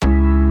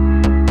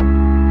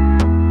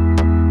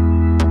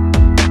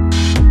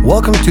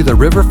Welcome to the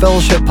River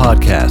Fellowship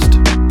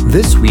Podcast.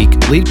 This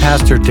week, lead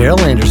pastor Daryl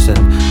Anderson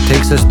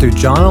takes us through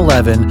John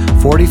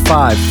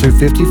 11:45 through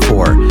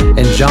 54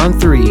 and John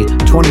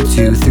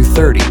 3:22 through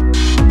 30.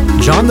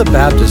 John the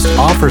Baptist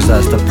offers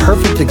us the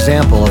perfect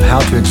example of how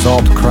to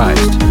exalt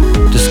Christ.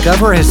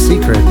 Discover his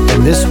secret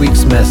in this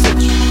week's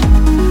message.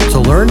 To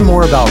learn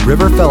more about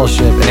River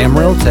Fellowship in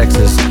Amarillo,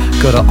 Texas,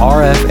 go to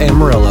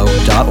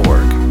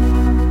rfamarillo.org.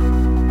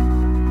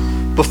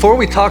 Before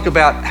we talk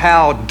about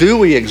how do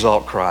we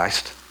exalt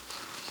Christ,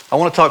 I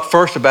want to talk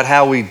first about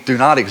how we do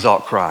not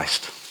exalt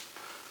Christ.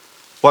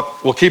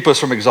 What will keep us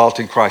from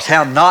exalting Christ,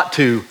 how not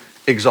to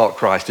exalt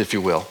Christ, if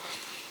you will.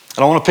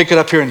 And I want to pick it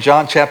up here in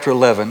John chapter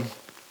 11.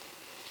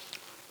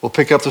 We'll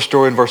pick up the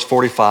story in verse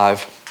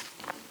 45.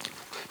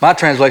 My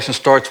translation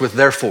starts with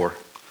therefore.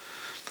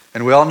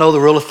 And we all know the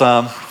rule of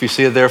thumb. If you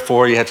see a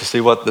therefore, you have to see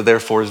what the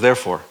therefore is there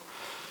for.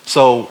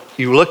 So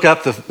you look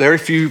up the very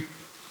few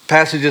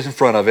passages in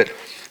front of it.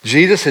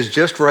 Jesus has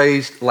just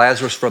raised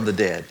Lazarus from the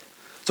dead.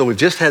 So we've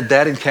just had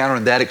that encounter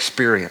and that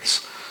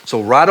experience.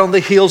 So right on the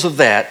heels of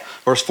that,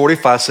 verse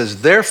 45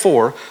 says,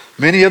 therefore,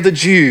 many of the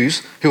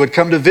Jews who had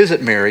come to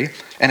visit Mary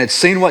and had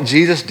seen what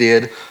Jesus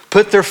did,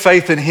 put their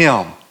faith in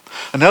him.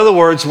 In other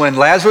words, when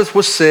Lazarus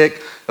was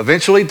sick,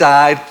 eventually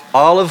died,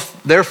 all of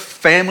their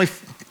family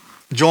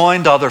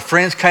joined, all their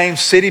friends came,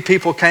 city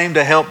people came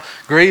to help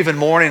grieve and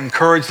mourn and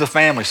encourage the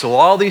family. So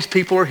all these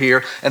people are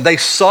here and they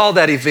saw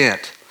that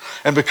event.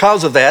 And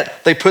because of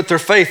that, they put their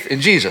faith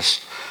in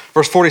Jesus.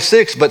 Verse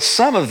 46, but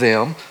some of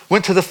them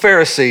went to the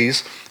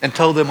Pharisees and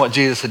told them what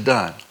Jesus had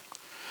done.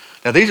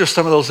 Now these are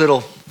some of those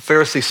little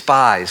Pharisee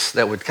spies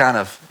that would kind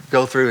of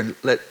go through and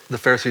let the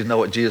Pharisees know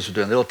what Jesus was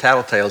doing. Little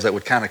tattletales that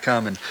would kind of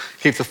come and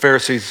keep the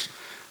Pharisees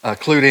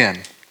clued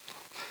in.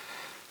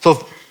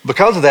 So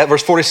because of that,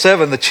 verse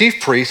 47, the chief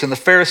priests and the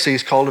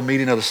Pharisees called a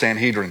meeting of the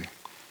Sanhedrin.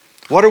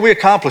 What are we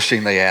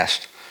accomplishing, they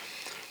asked.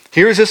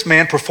 Here is this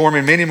man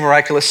performing many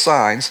miraculous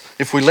signs.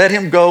 If we let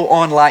him go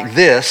on like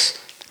this,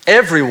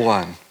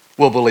 everyone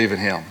will believe in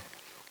him.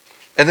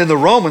 And then the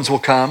Romans will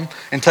come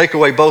and take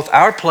away both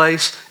our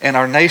place and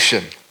our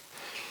nation.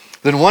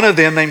 Then one of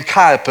them, named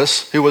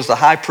Caiaphas, who was the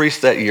high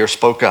priest that year,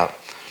 spoke up.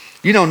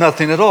 You know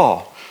nothing at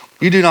all.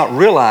 You do not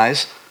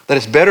realize that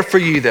it's better for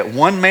you that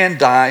one man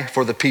die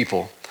for the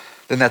people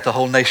than that the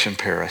whole nation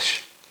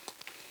perish.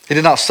 He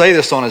did not say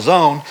this on his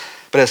own,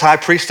 but as high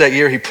priest that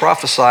year, he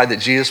prophesied that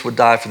Jesus would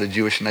die for the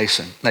Jewish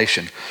nation.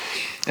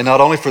 And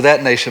not only for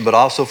that nation, but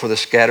also for the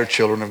scattered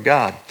children of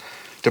God,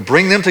 to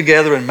bring them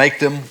together and make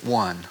them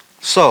one.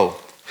 So,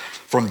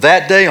 from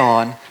that day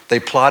on, they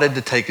plotted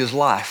to take his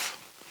life.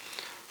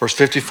 Verse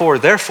 54,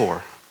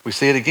 therefore, we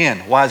see it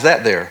again. Why is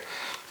that there?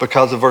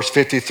 Because of verse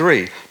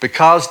 53.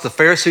 Because the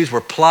Pharisees were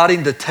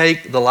plotting to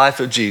take the life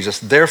of Jesus,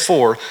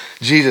 therefore,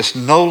 Jesus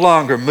no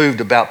longer moved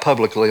about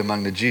publicly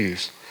among the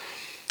Jews.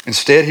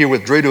 Instead, he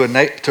withdrew to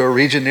a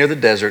region near the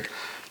desert,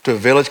 to a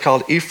village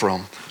called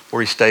Ephraim,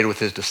 where he stayed with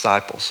his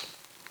disciples.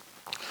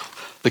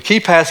 The key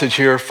passage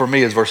here for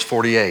me is verse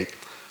 48,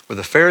 where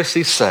the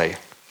Pharisees say,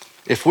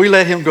 if we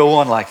let him go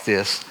on like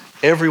this,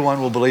 everyone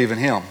will believe in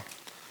him.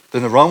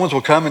 Then the Romans will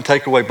come and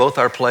take away both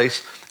our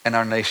place and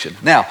our nation.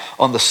 Now,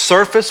 on the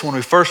surface, when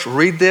we first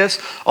read this,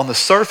 on the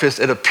surface,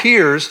 it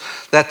appears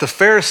that the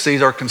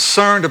Pharisees are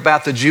concerned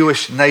about the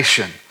Jewish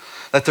nation,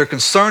 that they're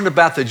concerned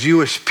about the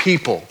Jewish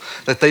people,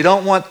 that they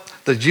don't want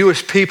the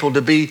Jewish people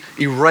to be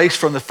erased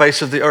from the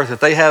face of the earth,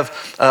 that they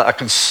have a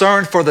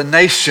concern for the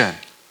nation.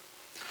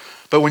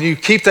 But when you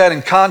keep that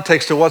in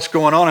context to what's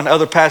going on in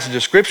other passages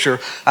of Scripture,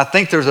 I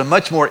think there's a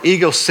much more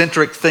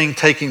egocentric thing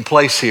taking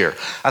place here.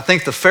 I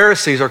think the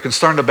Pharisees are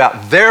concerned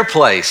about their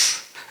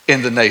place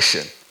in the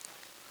nation.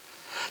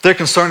 They're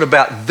concerned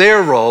about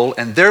their role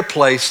and their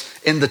place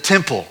in the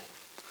temple.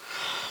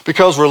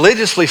 Because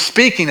religiously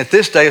speaking at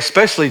this day,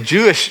 especially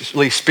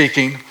Jewishly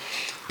speaking,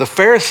 the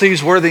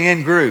Pharisees were the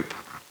in group.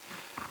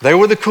 They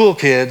were the cool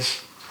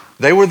kids.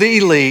 They were the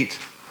elite.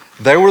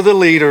 They were the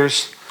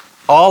leaders.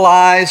 All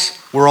eyes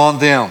were on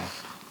them.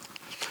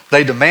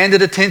 They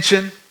demanded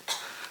attention.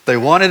 They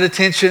wanted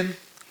attention.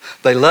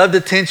 They loved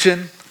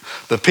attention.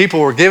 The people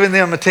were giving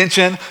them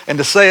attention. And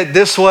to say it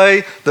this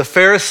way, the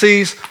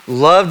Pharisees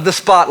loved the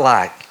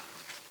spotlight.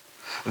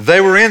 They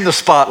were in the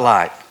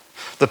spotlight.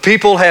 The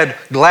people had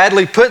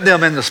gladly put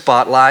them in the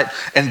spotlight,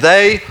 and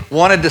they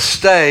wanted to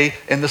stay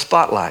in the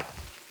spotlight.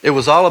 It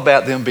was all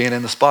about them being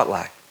in the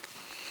spotlight.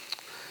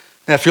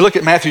 Now, if you look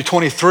at Matthew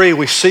 23,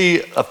 we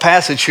see a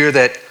passage here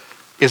that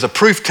is a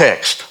proof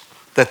text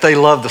that they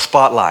love the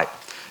spotlight.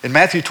 In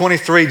Matthew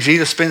 23,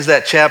 Jesus spends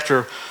that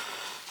chapter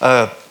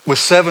with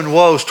 7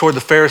 woes toward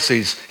the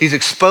Pharisees. He's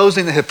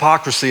exposing the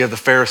hypocrisy of the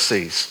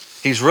Pharisees.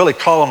 He's really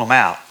calling them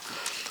out.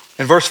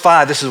 In verse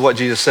 5, this is what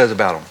Jesus says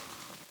about them.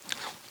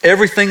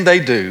 Everything they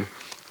do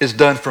is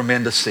done for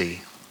men to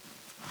see.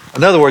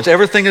 In other words,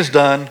 everything is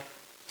done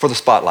for the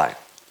spotlight.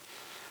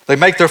 They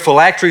make their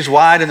phylacteries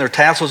wide and their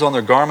tassels on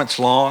their garments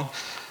long.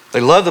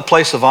 They love the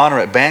place of honor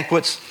at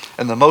banquets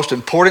and the most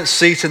important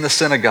seats in the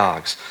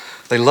synagogues.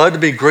 They love to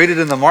be greeted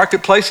in the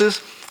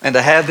marketplaces and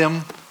to have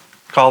them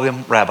call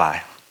them rabbi.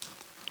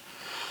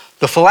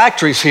 The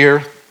phylacteries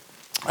here,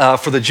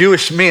 for the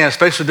Jewish men,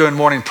 especially during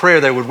morning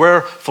prayer, they would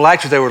wear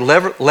phylacteries. They were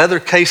leather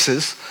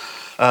cases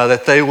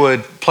that they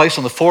would place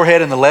on the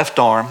forehead and the left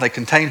arm. They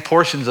contained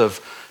portions of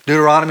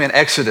Deuteronomy and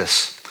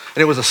Exodus.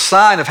 And it was a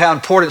sign of how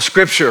important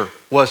Scripture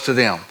was to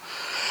them.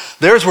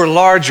 Theirs were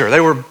larger.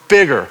 They were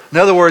bigger. In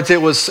other words,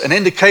 it was an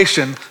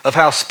indication of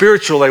how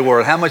spiritual they were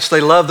and how much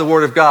they loved the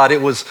Word of God.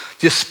 It was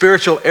just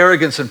spiritual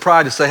arrogance and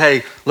pride to say,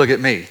 hey, look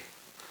at me.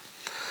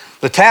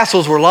 The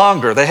tassels were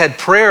longer. They had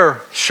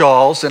prayer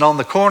shawls, and on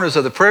the corners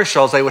of the prayer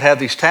shawls, they would have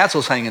these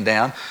tassels hanging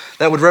down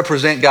that would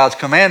represent God's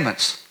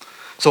commandments.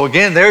 So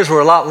again, theirs were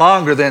a lot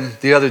longer than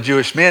the other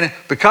Jewish men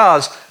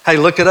because, hey,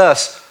 look at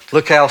us.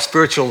 Look how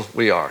spiritual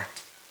we are.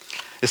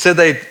 It said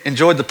they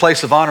enjoyed the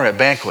place of honor at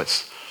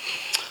banquets.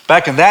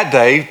 Back in that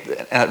day,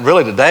 and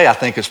really today I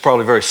think it's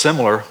probably very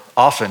similar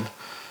often,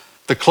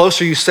 the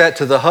closer you sat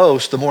to the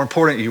host, the more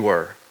important you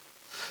were.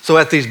 So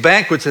at these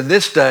banquets in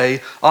this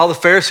day, all the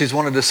Pharisees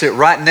wanted to sit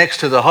right next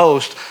to the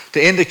host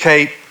to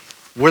indicate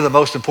we're the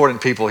most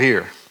important people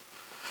here.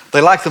 They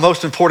liked the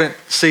most important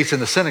seats in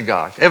the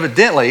synagogue.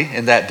 Evidently,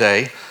 in that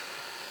day,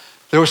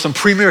 there was some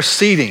premier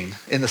seating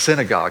in the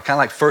synagogue, kind of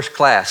like first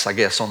class, I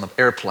guess, on the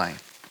airplane.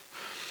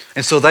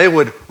 And so they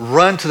would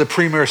run to the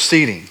premier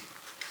seating.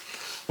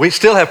 We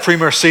still have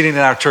premier seating in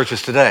our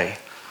churches today.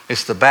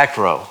 It's the back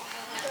row.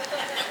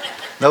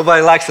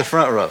 Nobody likes the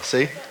front row,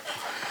 see?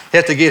 You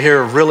have to get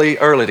here really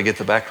early to get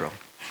the back row.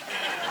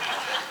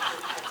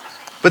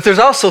 But there's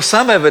also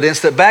some evidence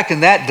that back in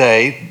that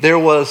day, there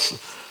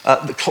was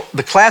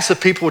the class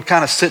of people would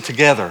kind of sit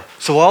together.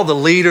 So all the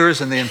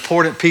leaders and the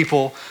important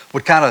people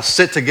would kind of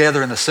sit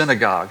together in the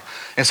synagogue.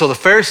 And so the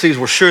Pharisees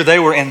were sure they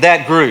were in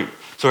that group,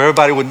 so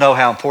everybody would know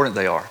how important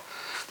they are.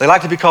 They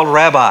like to be called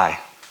rabbi,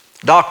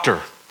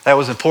 doctor. That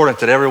was important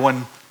that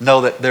everyone know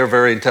that they're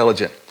very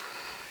intelligent.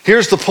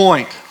 Here's the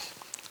point.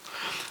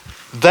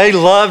 They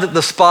loved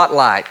the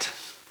spotlight,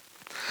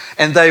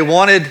 and they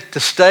wanted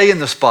to stay in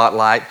the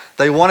spotlight.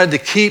 They wanted to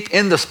keep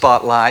in the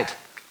spotlight,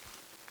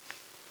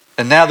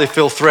 and now they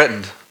feel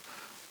threatened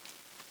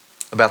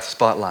about the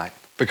spotlight.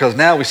 Because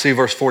now we see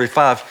verse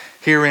 45,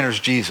 here enters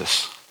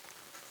Jesus.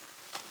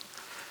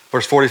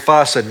 Verse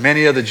 45 said,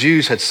 many of the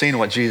Jews had seen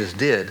what Jesus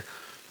did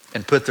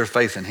and put their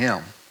faith in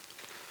him.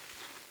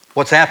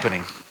 What's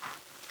happening?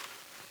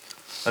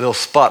 A little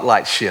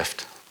spotlight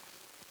shift.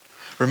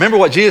 Remember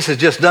what Jesus has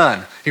just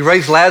done. He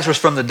raised Lazarus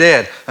from the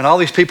dead, and all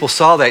these people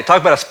saw that.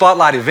 Talk about a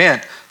spotlight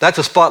event. That's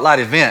a spotlight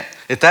event.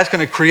 If that's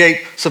going to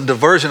create some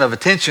diversion of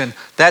attention,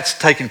 that's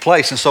taking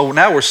place. And so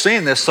now we're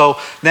seeing this. So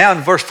now in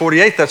verse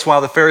 48, that's why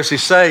the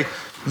Pharisees say,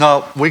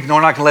 no, we're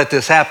not going to let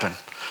this happen.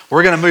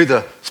 We're going to move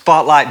the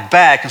spotlight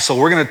back, and so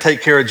we're going to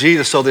take care of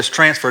Jesus so this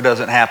transfer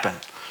doesn't happen.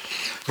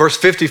 Verse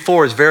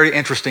 54 is very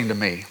interesting to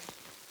me.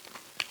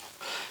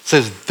 It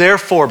says,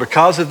 therefore,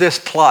 because of this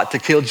plot to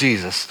kill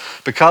Jesus,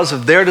 because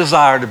of their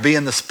desire to be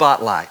in the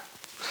spotlight,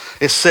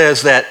 it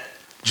says that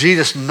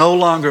Jesus no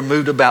longer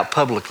moved about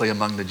publicly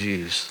among the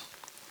Jews.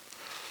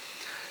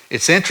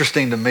 It's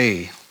interesting to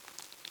me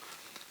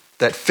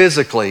that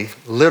physically,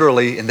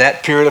 literally in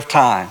that period of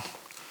time,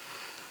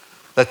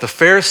 that the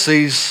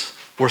Pharisees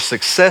were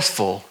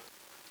successful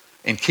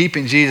in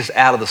keeping Jesus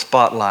out of the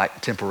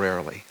spotlight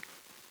temporarily.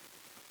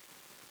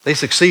 They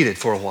succeeded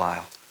for a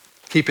while,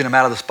 keeping him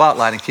out of the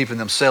spotlight and keeping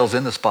themselves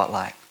in the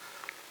spotlight.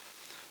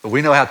 But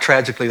we know how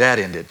tragically that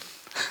ended.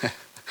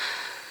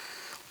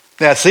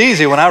 Now it's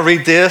easy, when I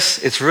read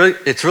this, it's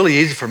really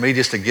easy for me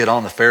just to get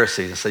on the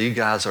Pharisees and say, you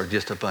guys are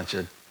just a bunch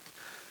of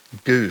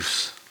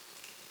goofs.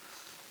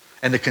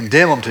 And to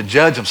condemn them, to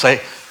judge them,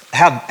 say,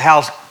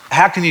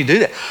 how can you do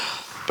that?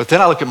 But then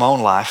I look at my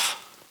own life,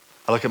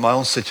 I look at my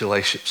own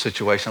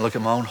situation, I look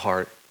at my own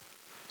heart,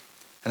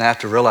 and I have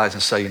to realize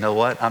and say, you know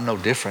what? I'm no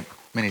different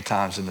many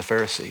times than the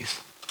Pharisees.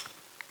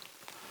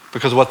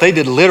 Because what they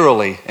did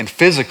literally and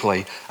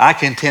physically, I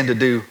can tend to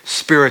do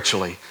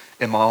spiritually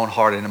in my own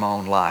heart and in my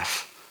own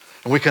life.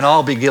 And we can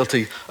all be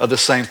guilty of the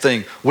same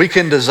thing. We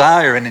can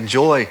desire and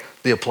enjoy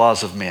the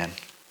applause of men.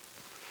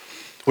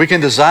 We can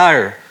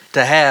desire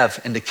to have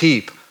and to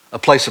keep a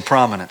place of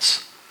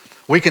prominence.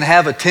 We can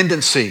have a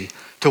tendency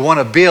to want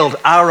to build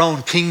our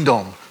own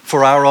kingdom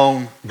for our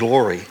own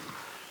glory.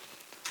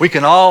 We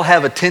can all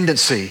have a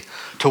tendency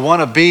to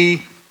want to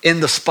be in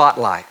the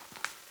spotlight.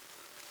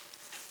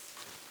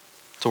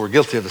 So we're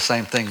guilty of the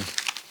same thing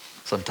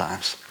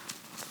sometimes.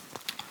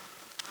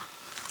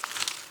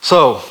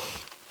 So,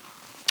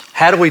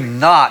 how do we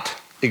not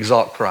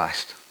exalt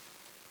Christ?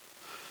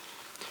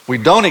 We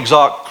don't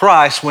exalt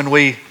Christ when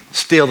we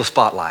steal the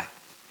spotlight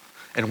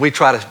and we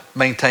try to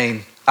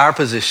maintain our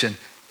position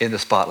in the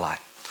spotlight.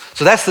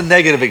 So that's the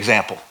negative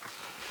example.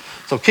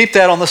 So keep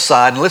that on the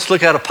side and let's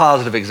look at a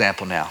positive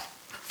example now.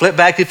 Flip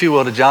back, if you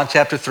will, to John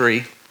chapter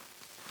 3.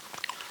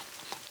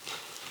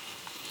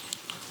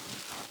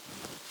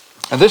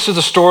 And this is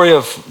the story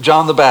of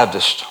John the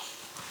Baptist.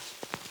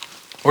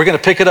 We're going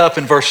to pick it up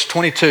in verse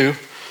 22.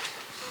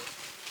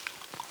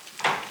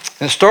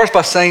 And it starts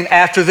by saying,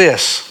 after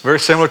this, very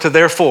similar to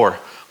therefore.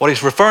 What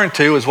he's referring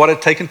to is what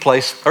had taken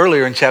place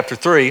earlier in chapter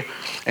 3.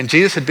 And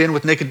Jesus had been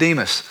with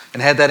Nicodemus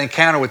and had that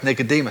encounter with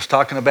Nicodemus,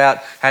 talking about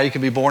how you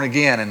can be born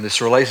again and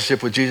this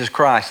relationship with Jesus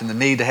Christ and the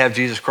need to have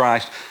Jesus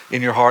Christ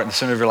in your heart and the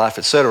center of your life,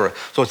 etc.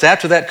 So it's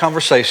after that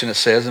conversation, it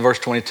says in verse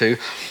 22,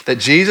 that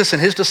Jesus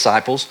and his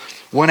disciples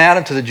went out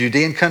into the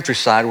Judean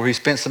countryside where he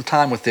spent some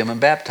time with them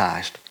and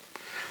baptized.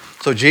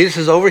 So Jesus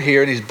is over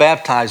here and he's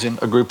baptizing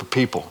a group of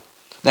people.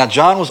 Now,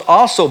 John was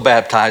also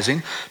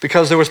baptizing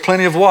because there was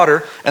plenty of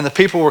water and the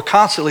people were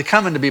constantly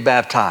coming to be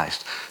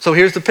baptized. So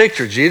here's the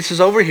picture. Jesus is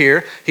over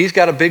here. He's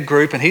got a big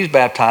group and he's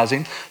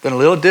baptizing. Then a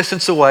little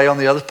distance away on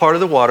the other part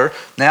of the water,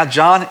 now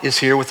John is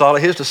here with all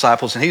of his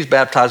disciples and he's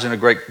baptizing a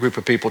great group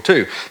of people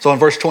too. So in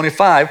verse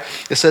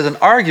 25, it says, an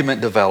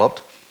argument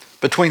developed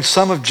between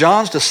some of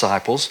John's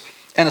disciples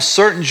and a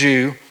certain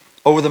Jew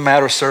over the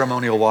matter of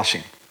ceremonial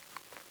washing.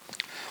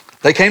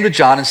 They came to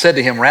John and said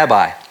to him,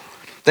 Rabbi,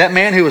 that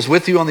man who was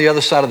with you on the other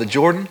side of the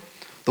Jordan,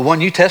 the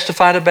one you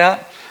testified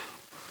about,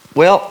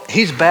 well,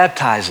 he's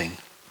baptizing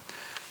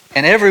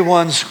and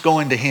everyone's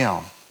going to him.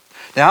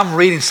 Now, I'm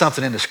reading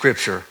something in the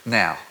scripture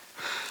now,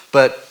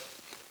 but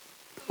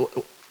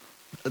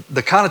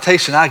the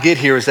connotation I get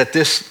here is that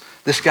this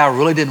guy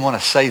really didn't want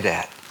to say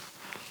that.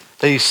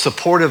 That he's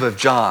supportive of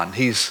John.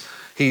 He's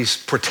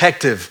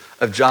protective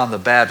of John the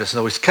Baptist.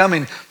 So he's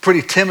coming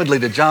pretty timidly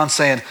to John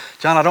saying,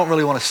 John, I don't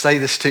really want to say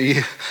this to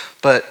you,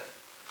 but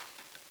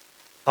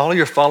all of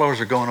your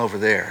followers are going over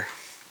there.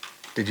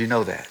 Did you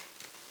know that?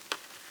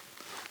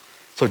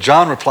 So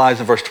John replies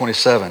in verse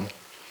 27,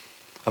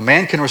 a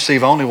man can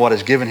receive only what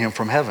is given him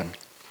from heaven.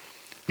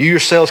 You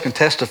yourselves can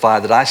testify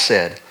that I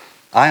said,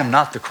 I am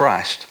not the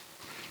Christ,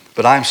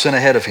 but I am sent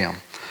ahead of him.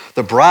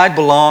 The bride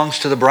belongs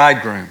to the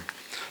bridegroom.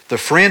 The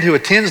friend who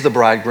attends the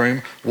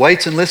bridegroom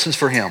waits and listens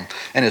for him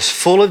and is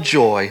full of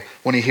joy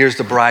when he hears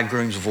the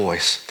bridegroom's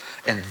voice.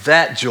 And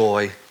that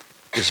joy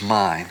is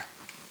mine,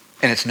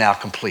 and it's now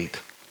complete.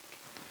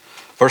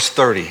 Verse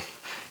 30,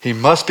 he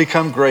must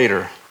become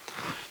greater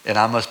and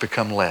I must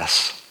become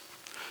less.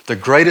 The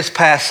greatest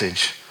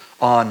passage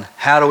on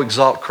how to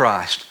exalt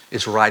Christ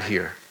is right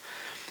here.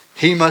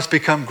 He must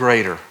become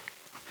greater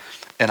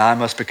and I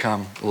must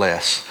become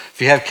less.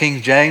 If you have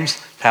King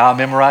James, how I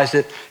memorized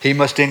it, he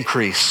must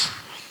increase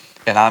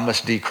and I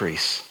must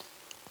decrease.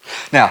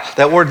 Now,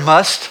 that word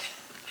must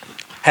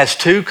has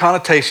two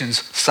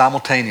connotations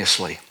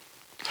simultaneously.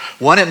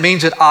 One, it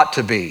means it ought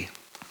to be.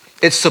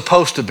 It's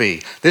supposed to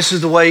be. This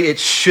is the way it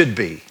should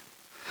be.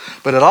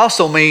 But it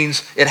also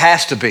means it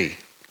has to be.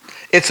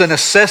 It's a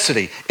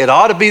necessity. It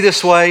ought to be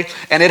this way,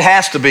 and it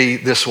has to be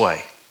this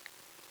way.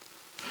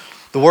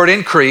 The word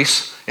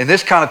increase in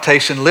this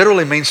connotation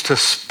literally means to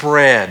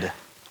spread.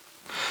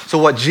 So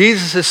what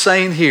Jesus is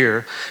saying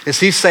here is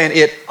he's saying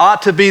it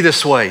ought to be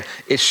this way.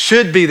 It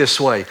should be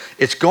this way.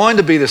 It's going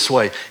to be this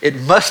way. It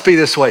must be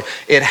this way.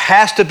 It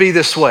has to be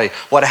this way.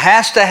 What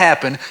has to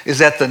happen is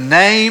that the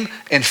name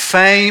and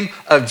fame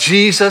of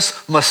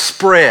Jesus must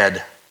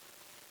spread.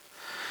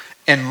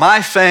 And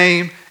my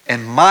fame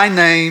and my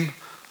name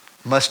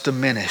must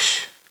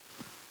diminish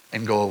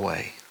and go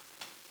away.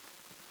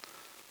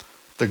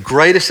 The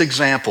greatest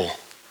example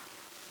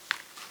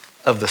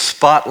of the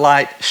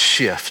spotlight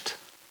shift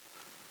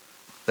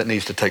that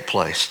needs to take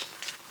place.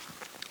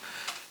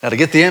 Now, to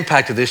get the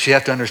impact of this, you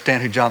have to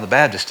understand who John the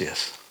Baptist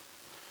is.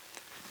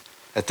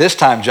 At this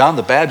time, John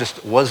the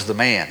Baptist was the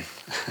man.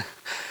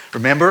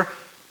 Remember,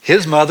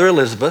 his mother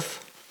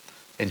Elizabeth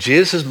and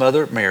Jesus'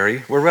 mother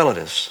Mary were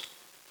relatives.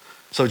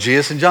 So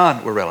Jesus and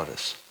John were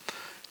relatives.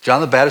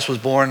 John the Baptist was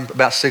born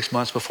about 6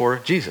 months before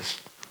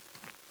Jesus.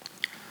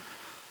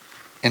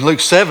 In Luke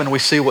 7, we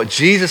see what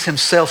Jesus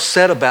himself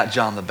said about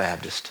John the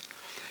Baptist.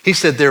 He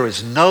said, there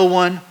is no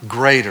one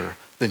greater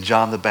than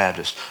John the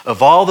Baptist.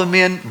 Of all the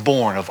men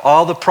born, of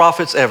all the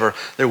prophets ever,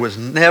 there was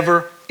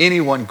never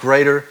anyone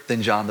greater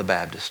than John the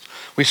Baptist.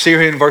 We see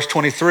here in verse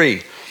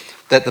 23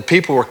 that the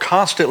people were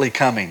constantly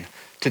coming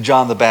to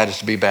John the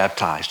Baptist to be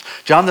baptized.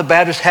 John the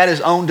Baptist had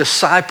his own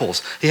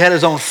disciples. He had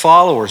his own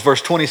followers.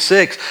 Verse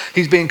 26,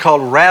 he's being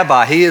called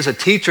rabbi. He is a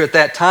teacher at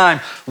that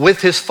time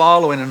with his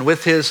following and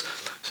with his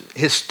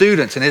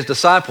students and his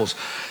disciples.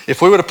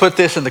 If we were to put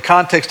this in the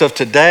context of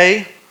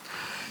today,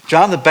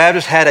 John the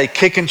Baptist had a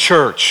kicking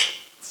church.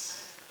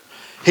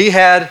 He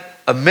had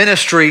a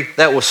ministry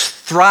that was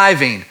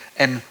thriving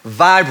and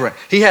vibrant.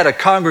 He had a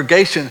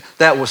congregation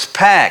that was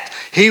packed.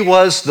 He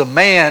was the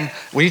man.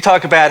 When you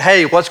talk about,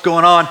 hey, what's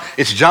going on?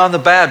 It's John the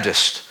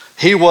Baptist.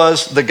 He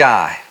was the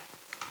guy.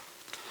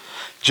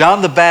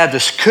 John the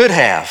Baptist could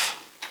have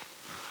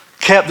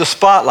kept the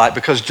spotlight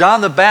because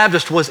John the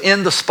Baptist was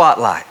in the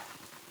spotlight.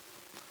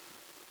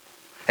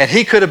 And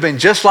he could have been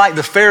just like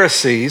the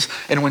Pharisees,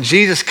 and when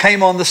Jesus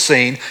came on the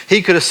scene,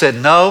 he could have said,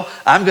 no,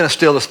 I'm going to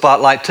steal the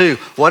spotlight too.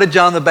 What did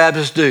John the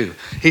Baptist do?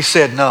 He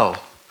said, no,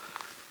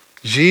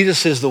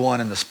 Jesus is the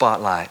one in the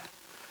spotlight,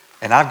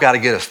 and I've got to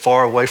get as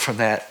far away from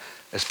that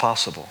as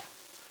possible.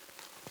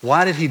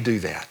 Why did he do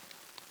that?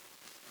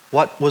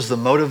 What was the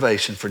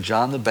motivation for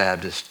John the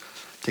Baptist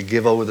to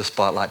give over the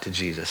spotlight to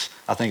Jesus?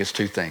 I think it's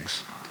two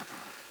things.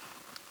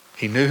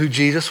 He knew who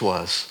Jesus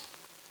was,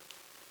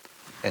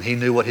 and he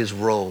knew what his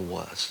role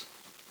was.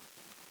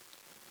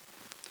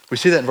 We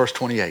see that in verse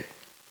 28.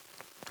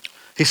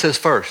 He says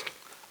first,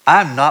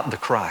 I'm not the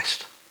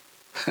Christ.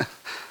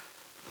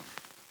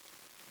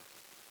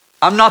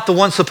 I'm not the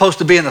one supposed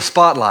to be in the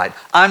spotlight.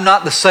 I'm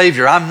not the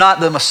Savior. I'm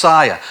not the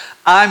Messiah.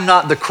 I'm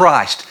not the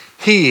Christ.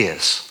 He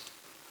is.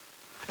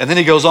 And then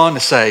he goes on to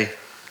say,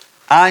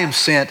 I am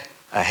sent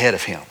ahead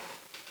of him.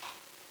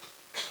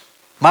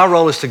 My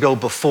role is to go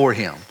before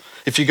him.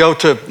 If you go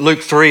to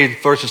Luke 3,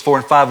 verses 4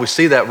 and 5, we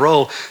see that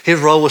role. His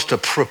role was to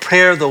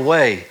prepare the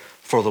way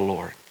for the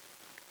Lord.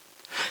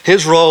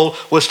 His role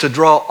was to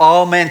draw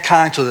all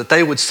mankind so that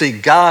they would see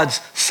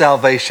God's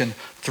salvation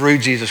through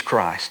Jesus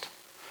Christ.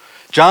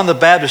 John the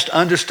Baptist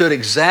understood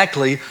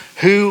exactly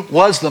who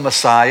was the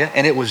Messiah,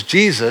 and it was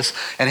Jesus,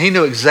 and he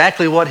knew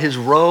exactly what his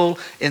role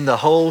in the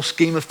whole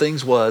scheme of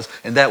things was,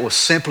 and that was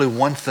simply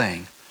one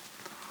thing: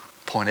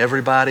 point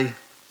everybody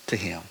to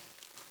him.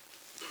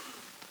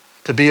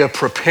 To be a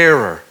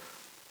preparer,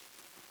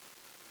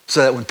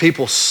 so that when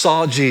people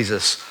saw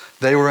Jesus,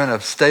 they were in a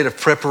state of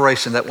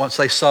preparation that once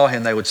they saw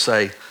him, they would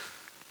say,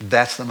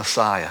 that's the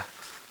Messiah.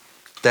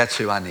 That's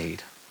who I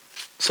need.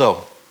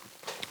 So,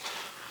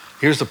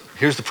 here's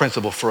the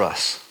principle for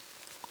us.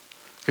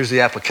 Here's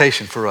the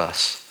application for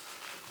us.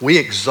 We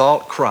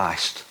exalt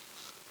Christ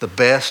the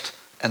best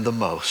and the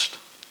most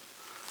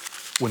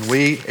when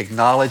we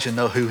acknowledge and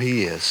know who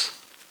he is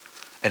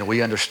and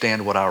we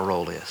understand what our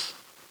role is.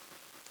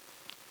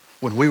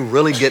 When we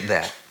really get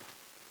that,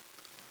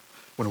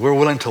 when we're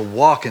willing to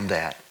walk in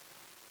that,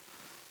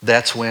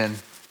 that's when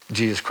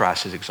Jesus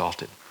Christ is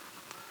exalted.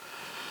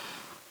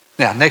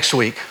 Now, next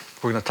week,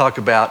 we're going to talk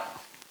about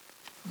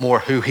more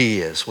who he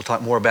is. We'll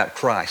talk more about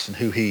Christ and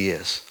who he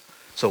is,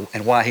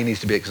 and why he needs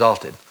to be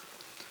exalted.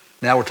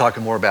 Now we're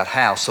talking more about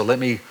how. So let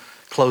me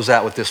close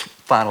out with this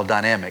final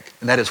dynamic,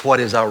 and that is, what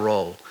is our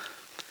role?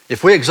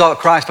 If we exalt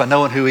Christ by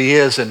knowing who he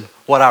is and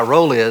what our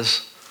role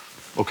is,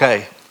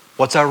 okay,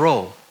 what's our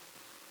role?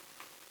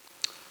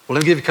 Well,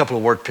 let me give you a couple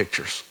of word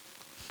pictures.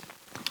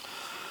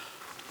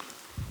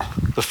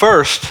 The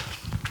first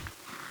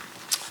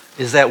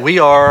is that we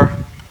are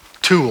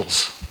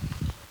tools.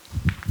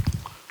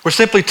 We're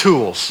simply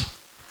tools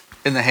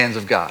in the hands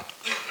of God.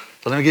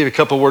 So let me give you a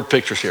couple of word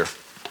pictures here.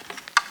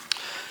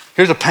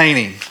 Here's a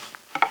painting.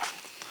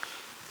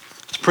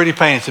 It's a pretty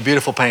painting. It's a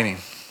beautiful painting.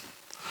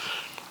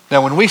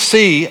 Now, when we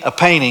see a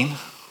painting,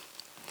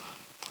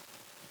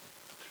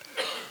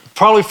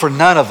 probably for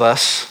none of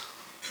us,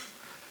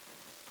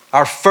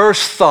 our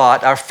first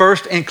thought, our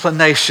first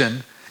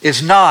inclination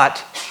is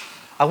not,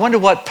 I wonder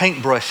what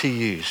paintbrush he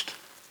used.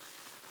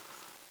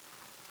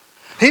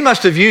 He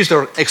must have used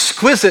an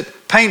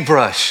exquisite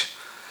paintbrush.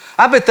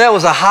 I bet that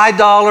was a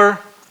high-dollar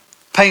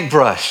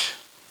paintbrush,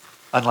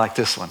 unlike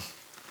this one.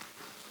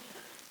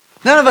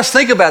 None of us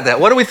think about that.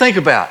 What do we think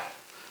about?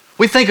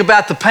 We think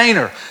about the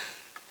painter.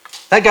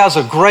 That guy's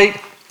a great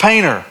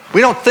painter.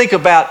 We don't think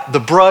about the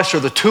brush or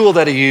the tool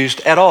that he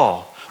used at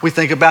all. We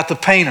think about the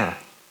painter.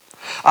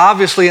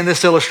 Obviously, in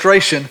this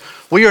illustration,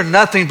 we are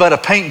nothing but a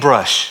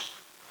paintbrush.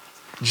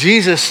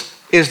 Jesus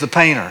is the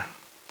painter.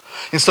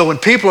 And so when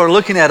people are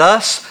looking at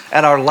us,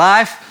 at our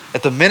life,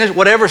 at the minute,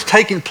 whatever's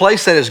taking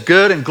place that is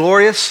good and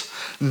glorious,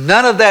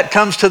 none of that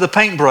comes to the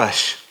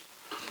paintbrush.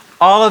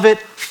 All of it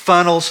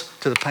funnels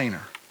to the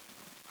painter.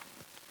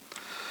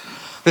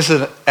 This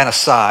is an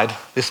aside.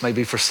 This may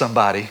be for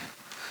somebody.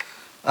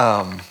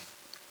 I've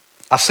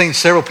seen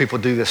several people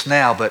do this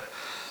now, but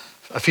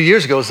a few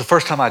years ago was the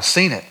first time I'd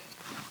seen it.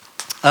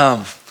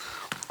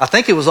 I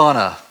think it was on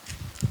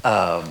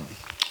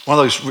one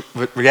of those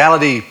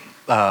reality,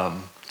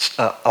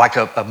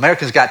 like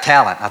America's Got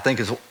Talent, I think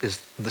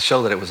is the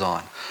show that it was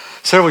on,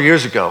 several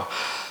years ago.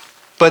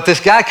 But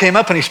this guy came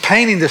up and he's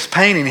painting this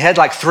painting. He had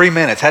like 3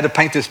 minutes, had to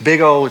paint this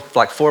big old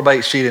like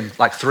 4x8 sheet in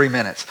like 3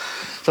 minutes.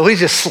 So he's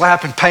just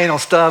slapping paint on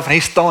stuff and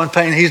he's throwing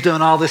paint, he's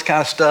doing all this kind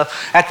of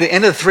stuff. At the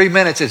end of the 3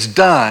 minutes, it's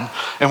done.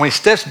 And when he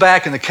steps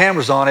back and the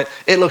camera's on it,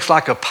 it looks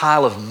like a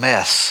pile of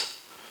mess.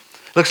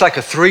 It looks like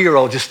a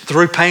 3-year-old just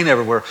threw paint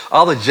everywhere.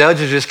 All the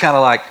judges just kind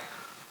of like,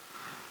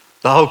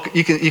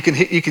 you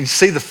can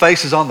see the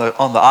faces on the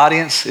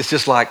audience. It's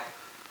just like,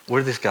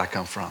 where did this guy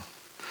come from?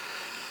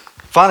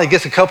 Finally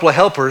gets a couple of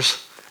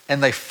helpers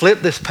and they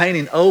flip this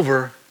painting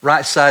over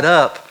right side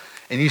up,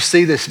 and you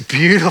see this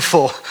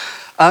beautiful,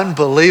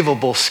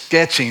 unbelievable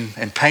sketching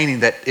and painting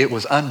that it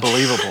was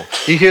unbelievable.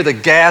 You hear the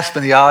gasp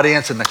in the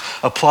audience and the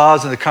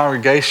applause in the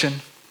congregation.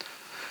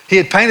 He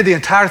had painted the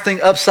entire thing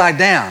upside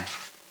down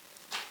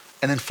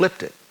and then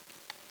flipped it.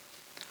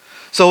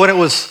 So when it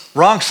was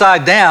wrong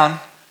side down,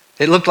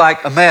 it looked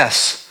like a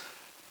mess.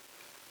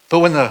 But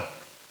when the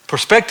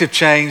perspective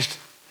changed,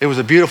 it was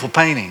a beautiful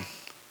painting.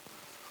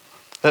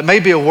 That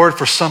may be a word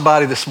for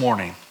somebody this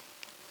morning.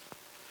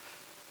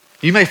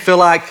 You may feel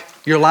like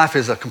your life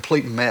is a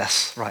complete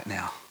mess right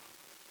now.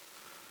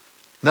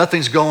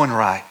 Nothing's going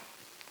right.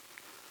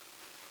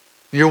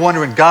 You're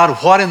wondering,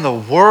 God, what in the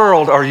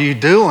world are you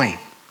doing?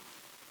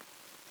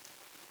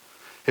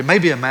 It may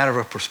be a matter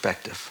of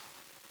perspective.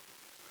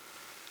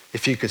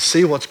 If you could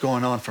see what's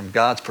going on from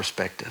God's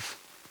perspective,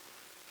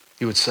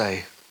 you would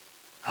say,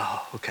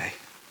 oh, okay,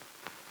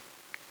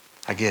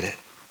 I get it.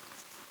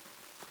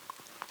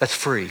 That's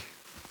free.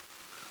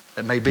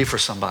 That may be for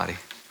somebody.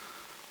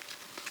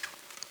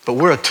 But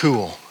we're a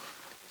tool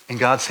in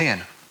God's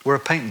hand. We're a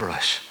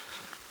paintbrush.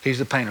 He's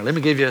the painter. Let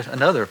me give you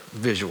another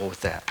visual with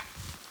that.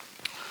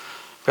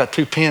 I've got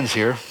 2 pens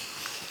here.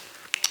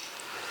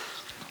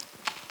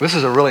 This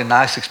is a really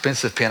nice,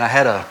 expensive pen. I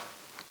had a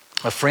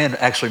friend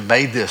actually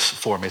made this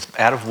for me. It's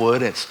out of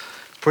wood. It's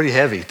pretty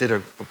heavy. Did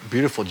a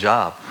beautiful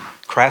job.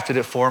 Crafted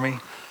it for me.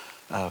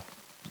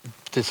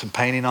 Did some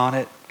painting on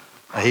it.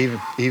 He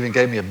even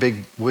gave me a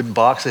big wooden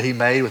box that he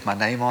made with my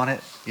name on it.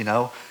 You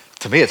know,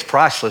 to me it's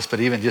priceless, but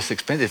even just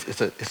expensive,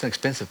 it's an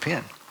expensive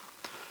pen.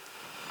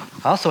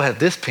 I also have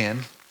this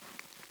pen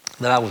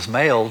that I was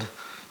mailed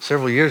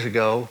several years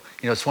ago.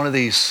 You know, it's one of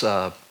these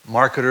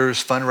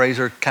marketers,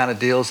 fundraiser kind of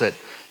deals that,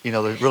 you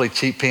know, they're really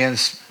cheap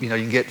pens. You know,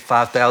 you can get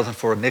 5,000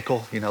 for a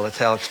nickel. You know, that's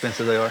how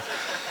expensive they are.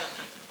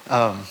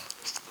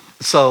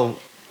 So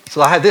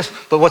I had this.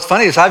 But what's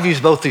funny is I've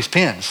used both these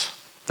pens.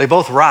 They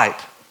both write.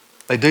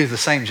 They do the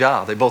same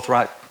job. They both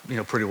write, you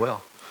know, pretty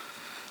well.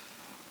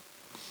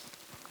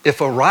 If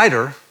a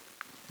writer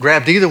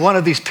grabbed either one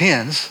of these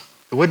pens,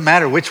 it wouldn't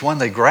matter which one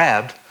they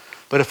grabbed,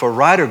 but if a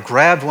writer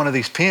grabbed one of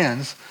these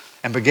pens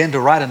and began to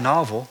write a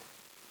novel,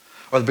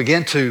 or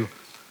began to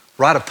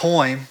write a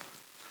poem,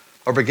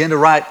 or begin to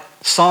write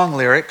song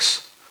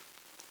lyrics,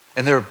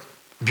 and they're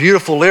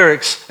beautiful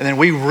lyrics, and then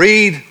we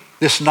read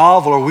this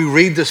novel or we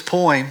read this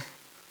poem,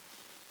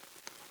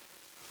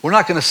 we're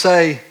not going to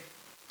say,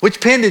 which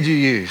pen did you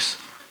use?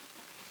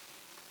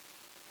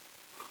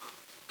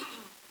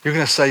 You're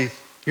going to say,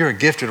 you're a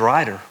gifted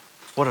writer.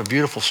 What a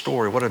beautiful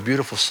story. What a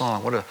beautiful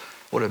song.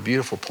 What a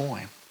beautiful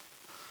poem.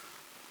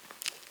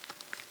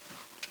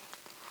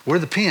 We're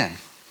the pen.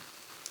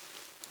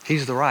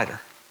 He's the writer.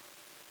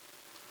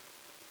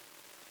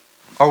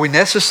 Are we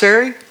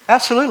necessary?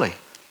 Absolutely.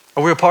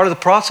 Are we a part of the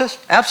process?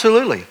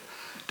 Absolutely.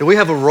 Do we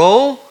have a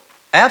role?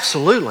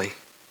 Absolutely.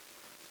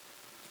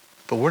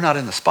 But we're not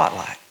in the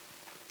spotlight.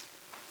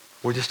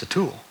 We're just a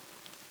tool.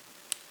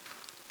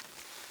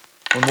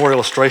 One more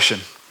illustration.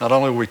 Not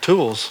only are we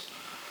tools,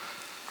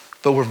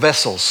 but we're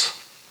vessels.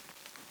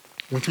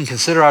 We can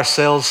consider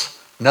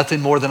ourselves nothing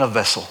more than a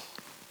vessel.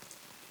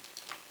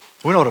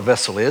 We know what a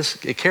vessel is.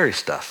 It carries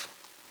stuff.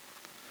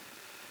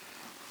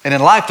 And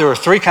in life, there are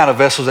 3 kind of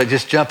vessels that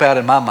just jump out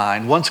in my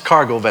mind. One's a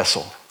cargo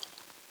vessel.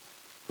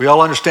 We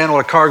all understand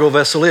what a cargo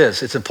vessel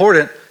is. It's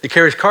important. It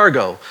carries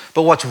cargo.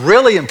 But what's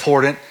really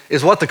important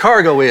is what the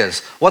cargo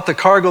is. What the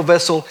cargo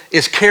vessel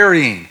is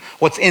carrying.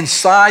 What's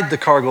inside the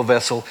cargo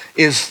vessel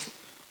is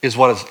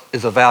what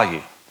is of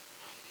value.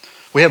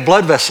 We have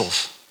blood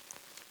vessels.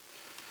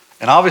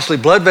 And obviously,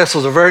 blood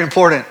vessels are very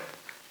important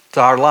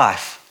to our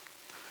life.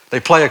 They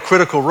play a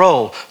critical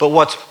role. But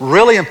what's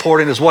really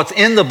important is what's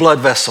in the blood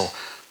vessel.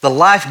 The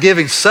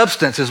life-giving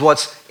substance is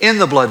what's in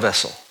the blood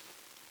vessel.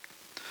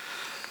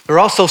 There are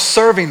also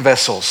serving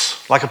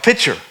vessels, like a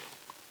pitcher.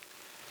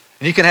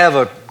 And you can have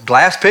a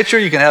glass pitcher,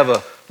 you can have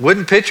a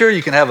wooden pitcher,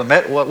 you can have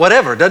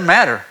whatever, it doesn't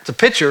matter. It's a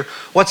pitcher.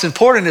 What's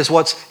important is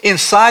what's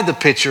inside the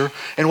pitcher,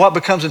 and what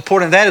becomes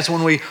important that is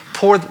when we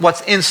pour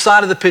what's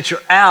inside of the pitcher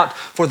out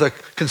for the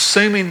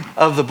consuming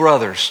of the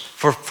brothers,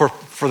 for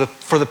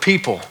the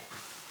people.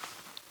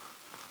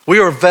 We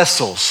are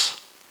vessels.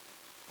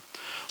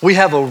 We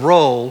have a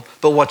role,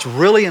 but what's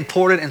really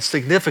important and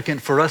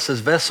significant for us as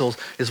vessels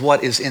is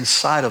what is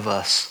inside of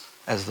us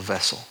as the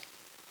vessel.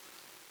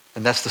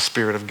 And that's the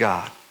Spirit of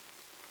God.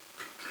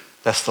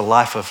 That's the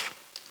life of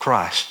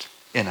Christ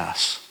in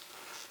us.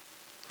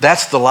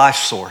 That's the life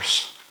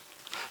source.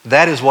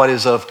 That is what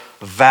is of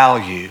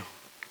value.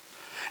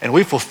 And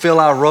we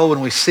fulfill our role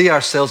when we see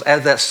ourselves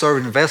as that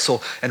serving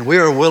vessel, and we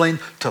are willing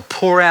to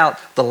pour out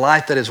the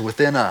life that is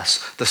within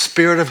us, the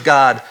Spirit of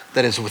God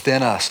that is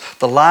within us,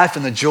 the life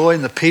and the joy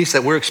and the peace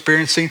that we're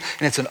experiencing,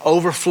 and it's an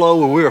overflow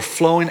where we are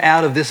flowing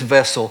out of this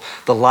vessel,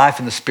 the life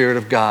and the Spirit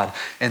of God,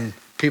 and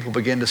people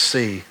begin to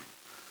see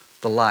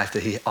the life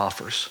that He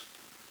offers.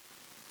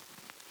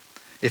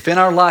 If in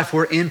our life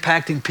we're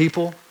impacting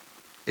people,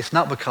 it's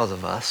not because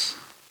of us.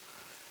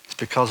 It's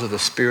because of the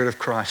Spirit of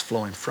Christ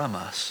flowing from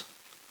us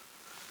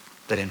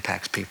that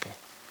impacts people.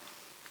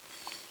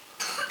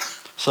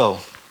 So,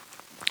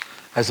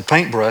 as the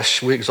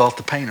paintbrush, we exalt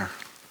the painter.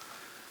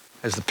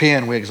 As the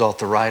pen, we exalt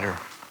the writer.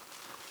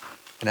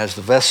 And as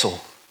the vessel,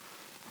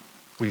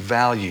 we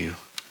value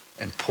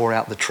and pour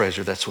out the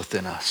treasure that's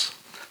within us.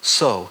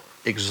 So,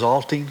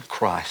 exalting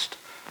Christ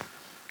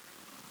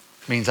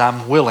means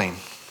I'm willing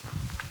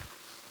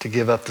to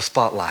give up the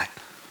spotlight.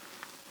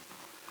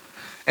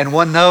 And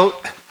one note,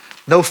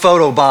 no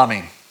photo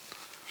bombing.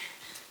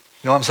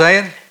 You know what I'm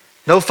saying?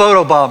 No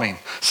photo bombing.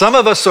 Some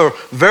of us are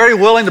very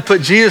willing to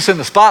put Jesus in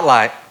the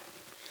spotlight,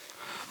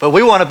 but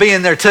we want to be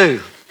in there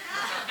too.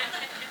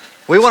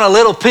 We want a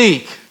little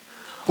peek.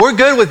 We're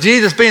good with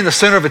Jesus being the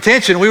center of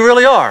attention. We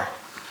really are.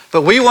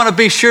 But we want to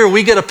be sure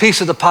we get a piece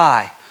of the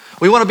pie.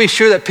 We want to be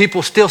sure that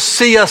people still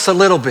see us a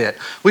little bit.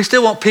 We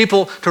still want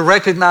people to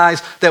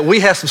recognize that we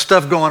have some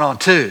stuff going on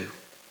too.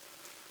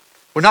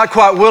 We're not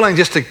quite willing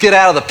just to get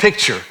out of the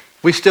picture.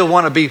 We still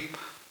want to be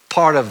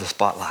part of the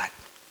spotlight.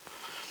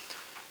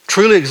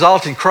 Truly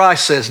exalting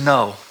Christ says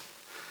no.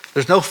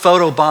 There's no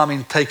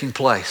photobombing taking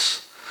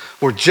place.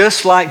 We're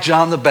just like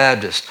John the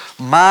Baptist.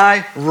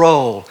 My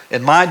role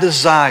and my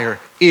desire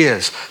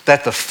is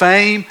that the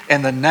fame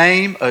and the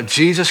name of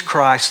Jesus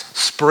Christ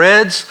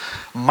spreads.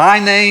 My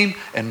name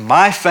and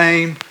my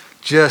fame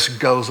just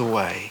goes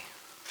away.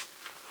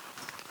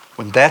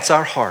 When that's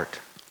our heart,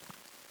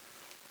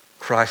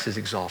 Christ is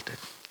exalted.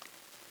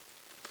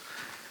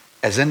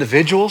 As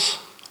individuals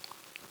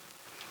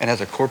and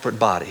as a corporate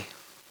body.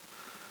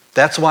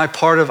 That's why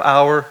part of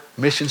our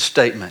mission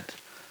statement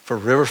for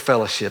River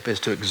Fellowship is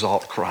to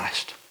exalt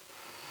Christ.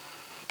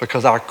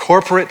 Because our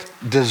corporate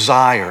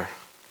desire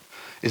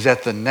is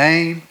that the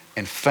name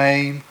and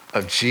fame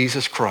of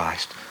Jesus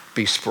Christ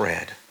be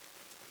spread.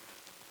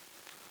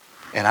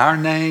 And our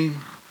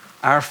name,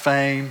 our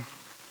fame,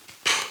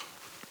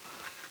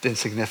 it's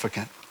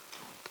insignificant.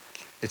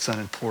 It's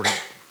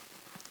unimportant.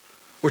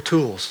 We're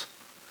tools.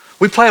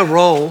 We play a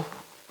role.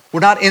 We're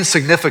not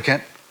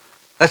insignificant.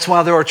 That's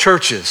why there are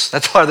churches.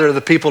 That's why there are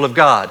the people of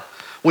God.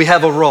 We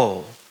have a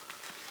role,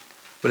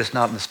 but it's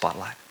not in the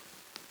spotlight.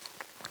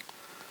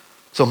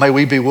 So may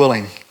we be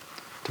willing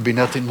to be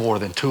nothing more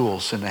than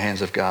tools in the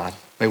hands of God.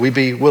 May we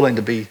be willing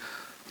to be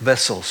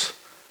vessels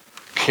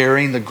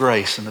carrying the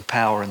grace and the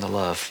power and the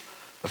love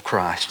of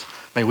Christ.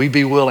 May we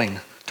be willing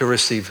to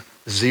receive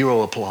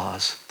zero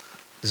applause,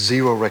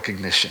 zero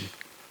recognition.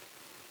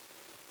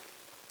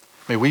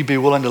 May we be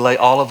willing to lay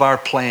all of our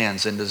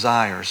plans and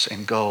desires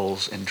and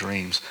goals and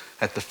dreams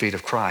at the feet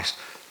of Christ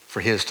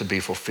for his to be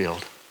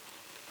fulfilled.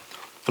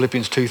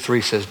 Philippians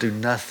 2:3 says, do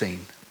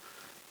nothing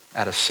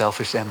out of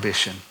selfish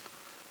ambition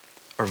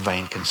or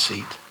vain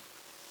conceit.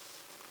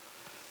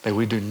 May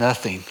we do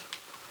nothing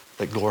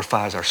that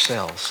glorifies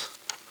ourselves.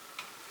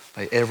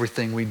 May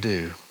everything we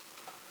do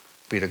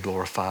be to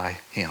glorify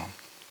him.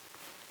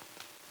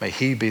 May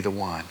he be the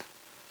one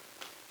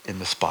in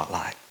the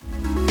spotlight.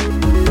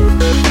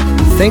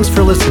 Thanks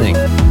for listening.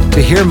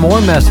 To hear more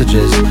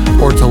messages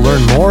or to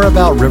learn more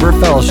about River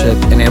Fellowship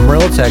in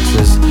Amarillo,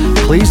 Texas,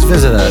 please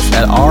visit us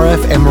at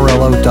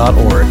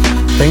rfamarillo.org.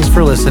 Thanks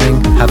for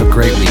listening. Have a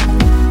great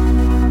week.